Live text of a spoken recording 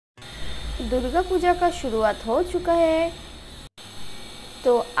दुर्गा पूजा का शुरुआत हो चुका है।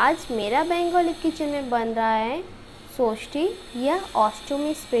 तो आज मेरा बंगाली किचन में बन रहा है सोष्टी या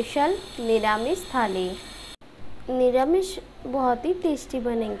अष्टमी स्पेशल निरामिष थाली। निरामिष बहुत ही टेस्टी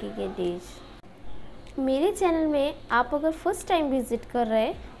बनेंगी ये डिश। मेरे चैनल में आप अगर फर्स्ट टाइम विज़िट कर रहे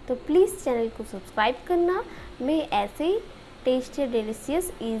हैं तो प्लीज़ चैनल को सब्सक्राइब करना। मैं ऐसे ही टेस्टी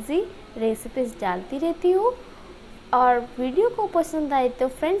डिलीशियस इजी रेसिपीज़ डालती रहती हूँ और वीडियो को पसंद आए तो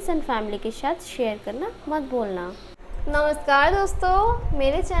फ्रेंड्स एंड फैमिली के साथ शेयर करना मत भूलना। नमस्कार दोस्तों,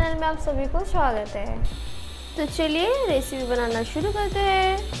 मेरे चैनल में आप सभी को स्वागत है। तो चलिए रेसिपी बनाना शुरू करते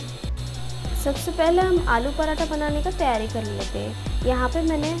हैं। सबसे पहले हम आलू पराठा बनाने का तैयारी कर लेते हैं। यहाँ पे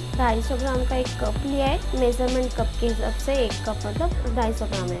मैंने 250 ग्राम का एक कप लिया है। मेज़रमेंट कप के हिसाब से एक कप मतलब 250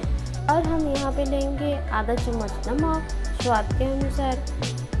 ग्राम है। और हम यहाँ पे लेंगे आधा चम्मच नमक, स्वाद के अनुसार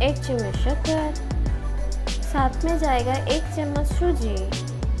 1 चम्मच शक्कर, साथ में जाएगा 1 चम्मच सूजी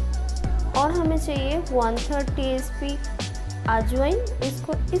और हमें चाहिए 1/3 टीस्पून अजवाइन।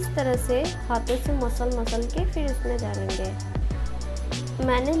 इसको इस तरह से हाथों से मसल के फिर इसमें डालेंगे।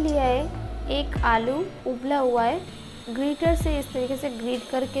 मैंने लिया है 1 आलू उबला हुआ है। ग्रीटर से इस तरीके से ग्रीट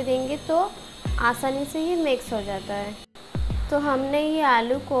करके देंगे तो आसानी से ये मिक्स हो जाता है। तो हमने ये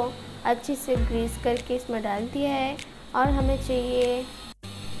आलू को अच्छे से ग्रीस करके इसमें डाल दिया है। और हमें चाहिए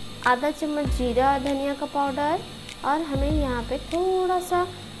आधा चम्मच जीरा धनिया का पाउडर और हमें यहाँ पे थोड़ा सा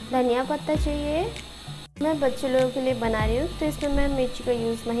धनिया पत्ता चाहिए। मैं बच्चे लोगों के लिए बना रही हूँ तो इसमें मैं मिर्ची का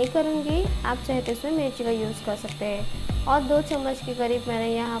यूज़ नहीं करूँगी। आप चाहे तो इसमें मिर्ची का यूज़ कर सकते हैं। और 2 चम्मच के करीब मैंने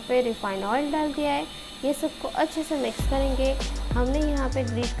यहाँ पे रिफाइंड ऑयल डाल दिया है। ये सबको अच्छे से मिक्स करेंगे। हमने यहाँ पे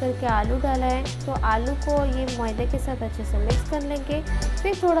ग्रीट करके आलू डाला है तो आलू को ये मैदे के साथ अच्छे से मिक्स कर लेंगे।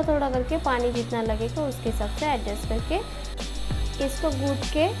 फिर थोड़ा थोड़ा करके पानी जितना लगेगा उसके हिसाब से एडजस्ट करके इसको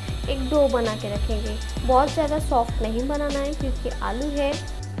गूंथ के एक डो बना के रखेंगे। बहुत ज़्यादा सॉफ्ट नहीं बनाना है क्योंकि आलू है,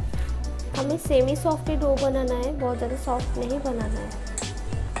 हमें सेमी सॉफ्ट ही डो बनाना है, बहुत ज़्यादा सॉफ्ट नहीं बनाना है।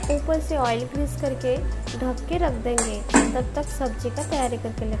 ऊपर से ऑयल ग्रीस करके ढक के रख देंगे। तब तक सब्जी का तैयारी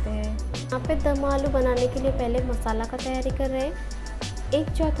करके लेते हैं। यहाँ पे दम आलू बनाने के लिए पहले मसाला का तैयारी कर रहे हैं।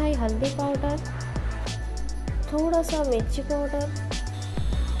 1/4 हल्दी पाउडर, थोड़ा सा मिर्ची पाउडर,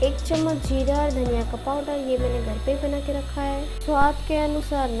 1 चम्मच जीरा और धनिया का पाउडर, ये मैंने घर पे बना के रखा है। स्वाद के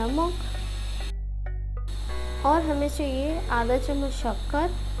अनुसार नमक और हमें चाहिए आधा चम्मच शक्कर,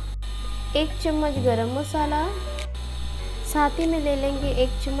 1 चम्मच गरम मसाला, साथ ही में ले लेंगे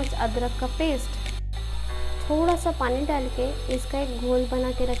 1 चम्मच अदरक का पेस्ट। थोड़ा सा पानी डाल के इसका एक घोल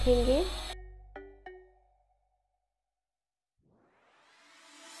बना के रखेंगे।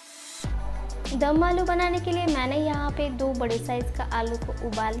 दम आलू बनाने के लिए मैंने यहाँ पे 2 बड़े साइज़ का आलू को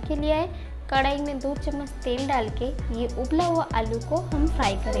उबाल के लिया है। कढ़ाई में 2 चम्मच तेल डाल के ये उबला हुआ आलू को हम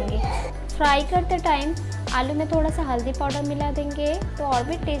फ्राई करेंगे। फ्राई करते टाइम आलू में थोड़ा सा हल्दी पाउडर मिला देंगे तो और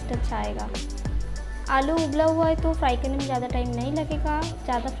भी टेस्ट अच्छा आएगा। आलू उबला हुआ है तो फ्राई करने में ज़्यादा टाइम नहीं लगेगा।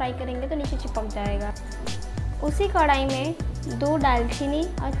 ज़्यादा फ्राई करेंगे तो नीचे चिपक जाएगा। उसी कढ़ाई में 2 दालचीनी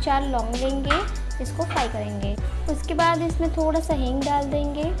और 4 लौंग लेंगे, इसको फ्राई करेंगे। उसके बाद इसमें थोड़ा सा हींग डाल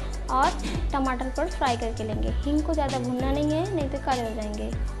देंगे और टमाटर पर फ्राई करके लेंगे। हींग को ज़्यादा भुनना नहीं है, नहीं तो काले हो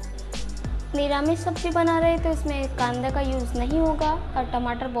जाएंगे। निरामिष सब्जी बना रहे तो इसमें कांदा का यूज़ नहीं होगा और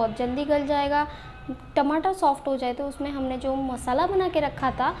टमाटर बहुत जल्दी गल जाएगा। टमाटर सॉफ्ट हो जाए तो उसमें हमने जो मसाला बना के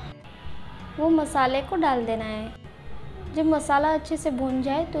रखा था वो मसाले को डाल देना है। जब मसाला अच्छे से भुन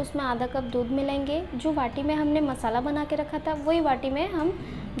जाए तो उसमें आधा कप दूध मिलाएंगे। जो वाटी में हमने मसाला बना के रखा था वही वाटी में हम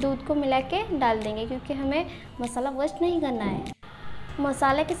दूध को मिला के डाल देंगे क्योंकि हमें मसाला वेस्ट नहीं करना है।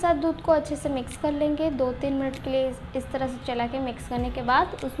 मसाले के साथ दूध को अच्छे से मिक्स कर लेंगे। 2-3 मिनट के लिए इस तरह से चला के मिक्स करने के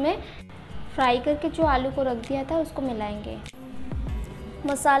बाद उसमें फ्राई करके जो आलू को रख दिया था उसको मिलाएंगे।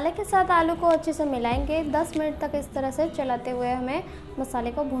 मसाले के साथ आलू को अच्छे से मिलाएंगे। 10 मिनट तक इस तरह से चलाते हुए हमें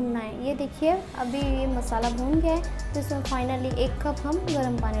मसाले को भूनना है। ये देखिए अभी ये मसाला भून गया है तो इसमें फाइनली 1 कप हम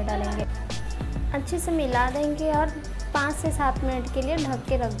गर्म पानी डालेंगे। अच्छे से मिला देंगे और 5 से 7 मिनट के लिए ढक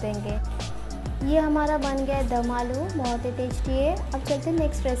के रख देंगे। ये हमारा बन गया है दम आलू, बहुत ही टेस्टी है। अब चलते हैं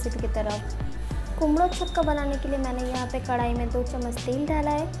नेक्स्ट रेसिपी की तरफ। कुमड़ो छक्का बनाने के लिए मैंने यहाँ पे कढ़ाई में 2 चम्मच तेल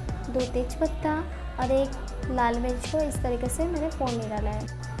डाला है, 2 तेज़पत्ता और 1 लाल मिर्च को इस तरीके से मैंने फोड़नी डाला है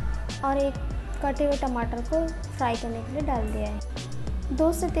और 1 कटे हुए टमाटर को फ्राई करने के लिए डाल दिया है।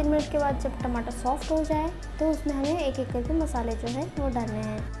 2 से 3 मिनट के बाद जब टमाटर सॉफ्ट हो जाए तो उसमें हमें एक एक करके मसाले जो है वो डालने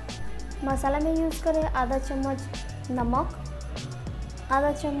हैं। मसाला में यूज़ करें आधा चम्मच नमक,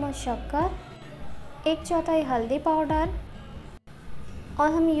 आधा चम्मच शक्कर, 1/4 हल्दी पाउडर और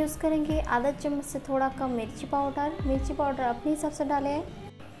हम यूज़ करेंगे आधा चम्मच से थोड़ा कम मिर्ची पाउडर। मिर्ची पाउडर अपने हिसाब से डालें।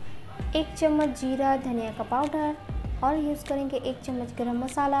 1 चम्मच जीरा धनिया का पाउडर और यूज़ करेंगे 1 चम्मच गरम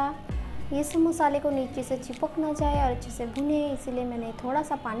मसाला, ये सब मसाले को नीचे से चिपक ना जाए और अच्छे से भुने, इसीलिए मैंने थोड़ा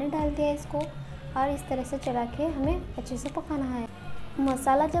सा पानी डाल दिया इसको और इस तरह से चला के हमें अच्छे से पकाना है।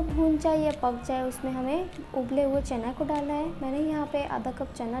 मसाला जब भून जाए या पक जाए उसमें हमें उबले हुए चना को डालना है। मैंने यहाँ पे आधा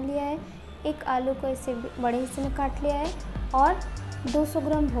कप चना लिया है, एक आलू को ऐसे बड़े हिस्से में काट लिया है और 200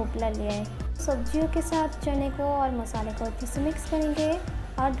 ग्राम भोपला लिया है। सब्जियों के साथ चने को और मसाले को अच्छे से मिक्स करेंगे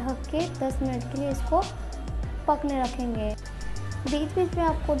और ढक के 10 मिनट के लिए इसको पकने रखेंगे। बीच बीच में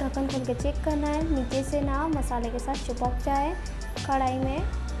आपको ढक्कन खोल के चेक करना है नीचे से ना मसाले के साथ चिपक जाए कढ़ाई में,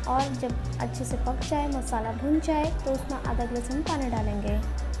 और जब अच्छे से पक जाए, मसाला भुन जाए तो उसमें आधा गिलास हम पानी डालेंगे।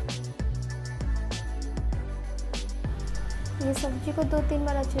 ये सब्जी को 2-3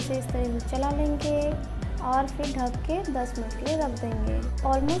 बार अच्छे से इस तरह से चला लेंगे और फिर ढक के 10 मिनट के लिए रख देंगे।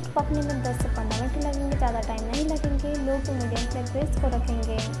 ऑलमोस्ट पकने में 10 से 15 मिनट लगेंगे, ज़्यादा टाइम नहीं लगेंगे। लो टू मीडियम फ्लेम पे इसको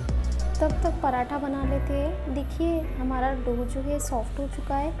रखेंगे। तब तक पराठा बना लेते हैं। देखिए हमारा डो जो है सॉफ्ट हो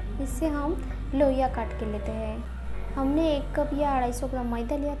चुका है, इससे हम लोइयाँ काट के लेते हैं। हमने 1 कप या 250 ग्राम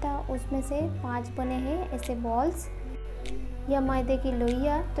मैदा लिया था, उसमें से 5 बने हैं ऐसे बॉल्स या मैदे की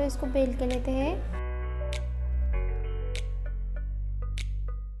लोइयाँ। तो इसको बेल के लेते हैं।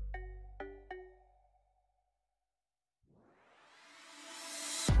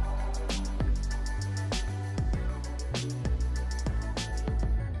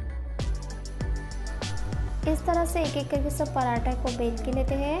 इस तरह से एक एक करके सब पराठा को बेल के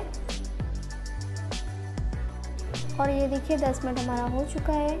लेते हैं। और ये देखिए 10 मिनट हमारा हो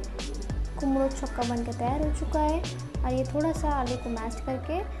चुका है, कुमड़ो छक्का बन के तैयार हो चुका है। और ये थोड़ा सा आलू को मैश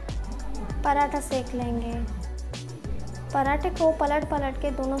करके पराठा सेक लेंगे। पराठे को पलट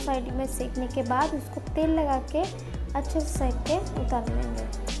के दोनों साइड में सेकने के बाद उसको तेल लगा के अच्छे से सेक के उतार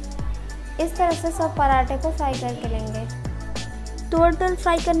लेंगे। इस तरह से सब पराठे को फ्राई करके लेंगे। तुअर दाल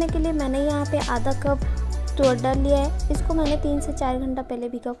फ्राई करने के लिए मैंने यहाँ पे आधा कप तुअर दाल लिया है। इसको मैंने 3 से 4 घंटा पहले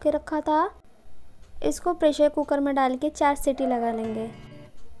भिगो के रखा था। इसको प्रेशर कुकर में डाल के 4 सीटी लगा लेंगे।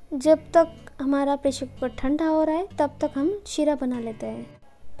 जब तक हमारा प्रेशर कुकर ठंडा हो रहा है तब तक हम शीरा बना लेते हैं।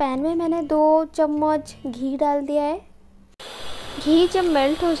 पैन में मैंने 2 चम्मच घी डाल दिया है। घी जब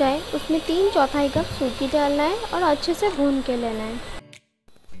मेल्ट हो जाए उसमें 3/4 कप सूजी डालना है और अच्छे से भून के लेना है।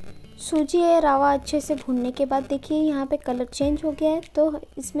 सूजी या रवा अच्छे से भूनने के बाद देखिए यहाँ पे कलर चेंज हो गया है, तो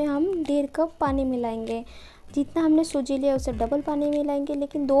इसमें हम 1.5 कप पानी मिलाएंगे। जितना हमने सूजी लिया उससे डबल पानी मिलाएंगे,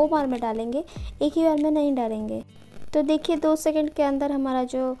 लेकिन 2 बार में डालेंगे, एक ही बार में नहीं डालेंगे। तो देखिए 2 सेकंड के अंदर हमारा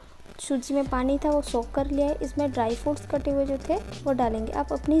जो सूजी में पानी था वो सोक कर लिया है। इसमें ड्राई फ्रूट्स कटे हुए जो थे वो डालेंगे।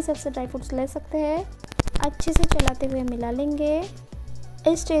 आप अपने हिसाब से ड्राई फ्रूट्स ले सकते हैं। अच्छे से चलाते हुए मिला लेंगे।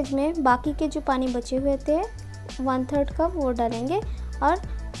 इस स्टेज में बाकी के जो पानी बचे हुए थे 1/3 कप वो डालेंगे और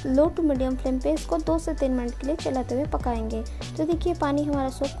लो टू मीडियम फ्लेम पे इसको 2 से 3 मिनट के लिए चलाते हुए पकाएंगे। तो देखिए पानी हमारा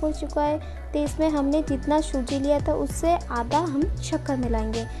सोख हो चुका है। तो इसमें हमने जितना सूजी लिया था उससे आधा हम शक्कर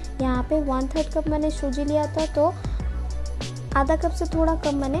मिलाएंगे। यहाँ पे 1/3 कप मैंने सूजी लिया था, तो आधा कप से थोड़ा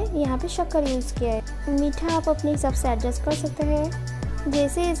कम मैंने यहाँ पे शक्कर यूज़ किया है। मीठा आप अपने हिसाब से एडजस्ट कर सकते हैं।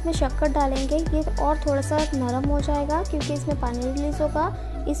 जैसे इसमें शक्कर डालेंगे ये और थोड़ा सा नरम हो जाएगा क्योंकि इसमें पानी रिलीज़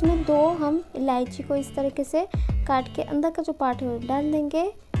होगा। इसमें 2 हम इलायची को इस तरीके से काट के अंदर का जो पार्ट है वो डाल देंगे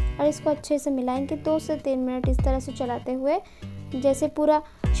और इसको अच्छे से मिलाएंगे 2 से 3 मिनट इस तरह से चलाते हुए, जैसे पूरा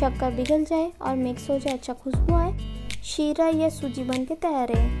शक्कर पिघल जाए और मिक्स हो जाए, अच्छा खुशबू आए। शीरा या सूजी बन के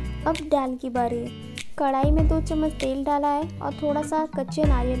तैयार है। अब दाल की बारी। कढ़ाई में 2 चम्मच तेल डाला है और थोड़ा सा कच्चे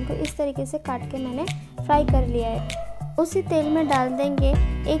नारियल को इस तरीके से काट के मैंने फ्राई कर लिया है। उसी तेल में डाल देंगे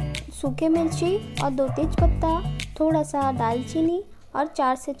 1 सूखे मिर्ची और 2 तेज पत्ता, थोड़ा सा दालचीनी और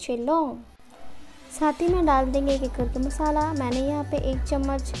 4 से 6 लौंग। साथ ही में डाल देंगे एक करके मसाला। मैंने यहाँ पे 1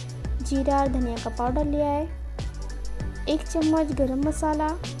 चम्मच जीरा और धनिया का पाउडर लिया है, 1 चम्मच गरम मसाला,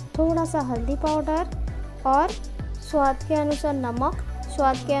 थोड़ा सा हल्दी पाउडर और स्वाद के अनुसार नमक,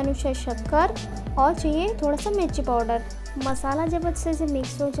 स्वाद के अनुसार शक्कर और चाहिए थोड़ा सा मिर्ची पाउडर। मसाला जब अच्छे से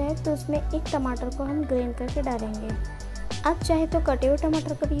मिक्स हो जाए तो उसमें 1 टमाटर को हम ग्राइंड करके डालेंगे। आप चाहे तो कटे हुए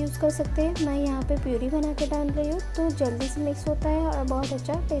टमाटर का भी यूज़ कर सकते हैं। मैं यहाँ पे प्यूरी बना के डाल रही हूँ, तो जल्दी से मिक्स होता है और बहुत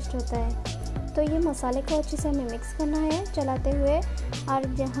अच्छा टेस्ट होता है। तो ये मसाले को अच्छे से हमें मिक्स करना है चलाते हुए, और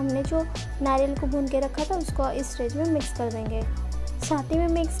हमने जो नारियल को भून के रखा था उसको इस स्टेज में मिक्स कर देंगे। साथ ही में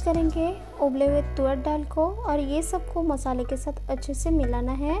मिक्स करेंगे उबले हुए तुअर दाल को और ये सबको मसाले के साथ अच्छे से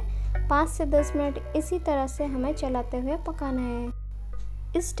मिलाना है। 5 से 10 मिनट इसी तरह से हमें चलाते हुए पकाना है।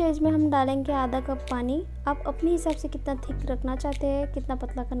 इस स्टेज में हम डालेंगे आधा कप पानी। आप अपने हिसाब से कितना थिक रखना चाहते हैं, कितना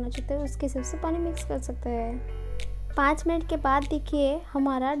पतला करना चाहते हैं, उसके हिसाब से पानी मिक्स कर सकते हैं। 5 मिनट के बाद देखिए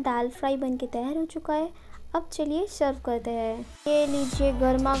हमारा दाल फ्राई बनके तैयार हो चुका है। अब चलिए सर्व करते हैं। ये लीजिए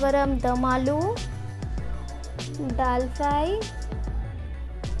गर्मा गर्म दम आलू, दाल फ्राई,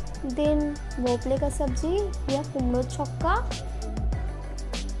 देन भोपले का सब्जी या कुमड़ो छक्का,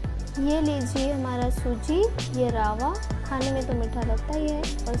 ये लीजिए हमारा सूजी, ये रावा, खाने में तो मीठा लगता ही है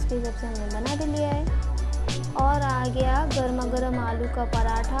और उसके हिसाब से हमने बना भी लिया है। और आ गया गर्मा गर्म आलू का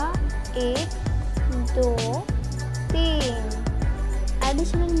पराठा, 1 2 3।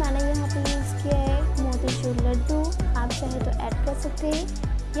 एडिशनल मैंने यहाँ पे यूज़ किया है मोतीचूर लड्डू, आप चाहे तो ऐड कर सकते हैं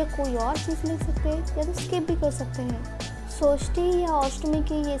या कोई और चीज़ ले सकते हैं या तो स्किप भी कर सकते हैं। सोष्टी या अष्टमी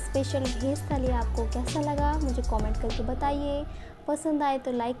की ये स्पेशल भेज थाली आपको कैसा लगा मुझे कमेंट करके बताइए। पसंद आए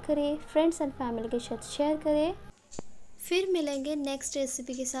तो लाइक करें, फ्रेंड्स एंड फैमिली के साथ शेयर करें। फिर मिलेंगे नेक्स्ट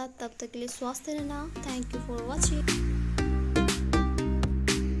रेसिपी के साथ, तब तक के लिए स्वस्थ रहना। Thank you for watching.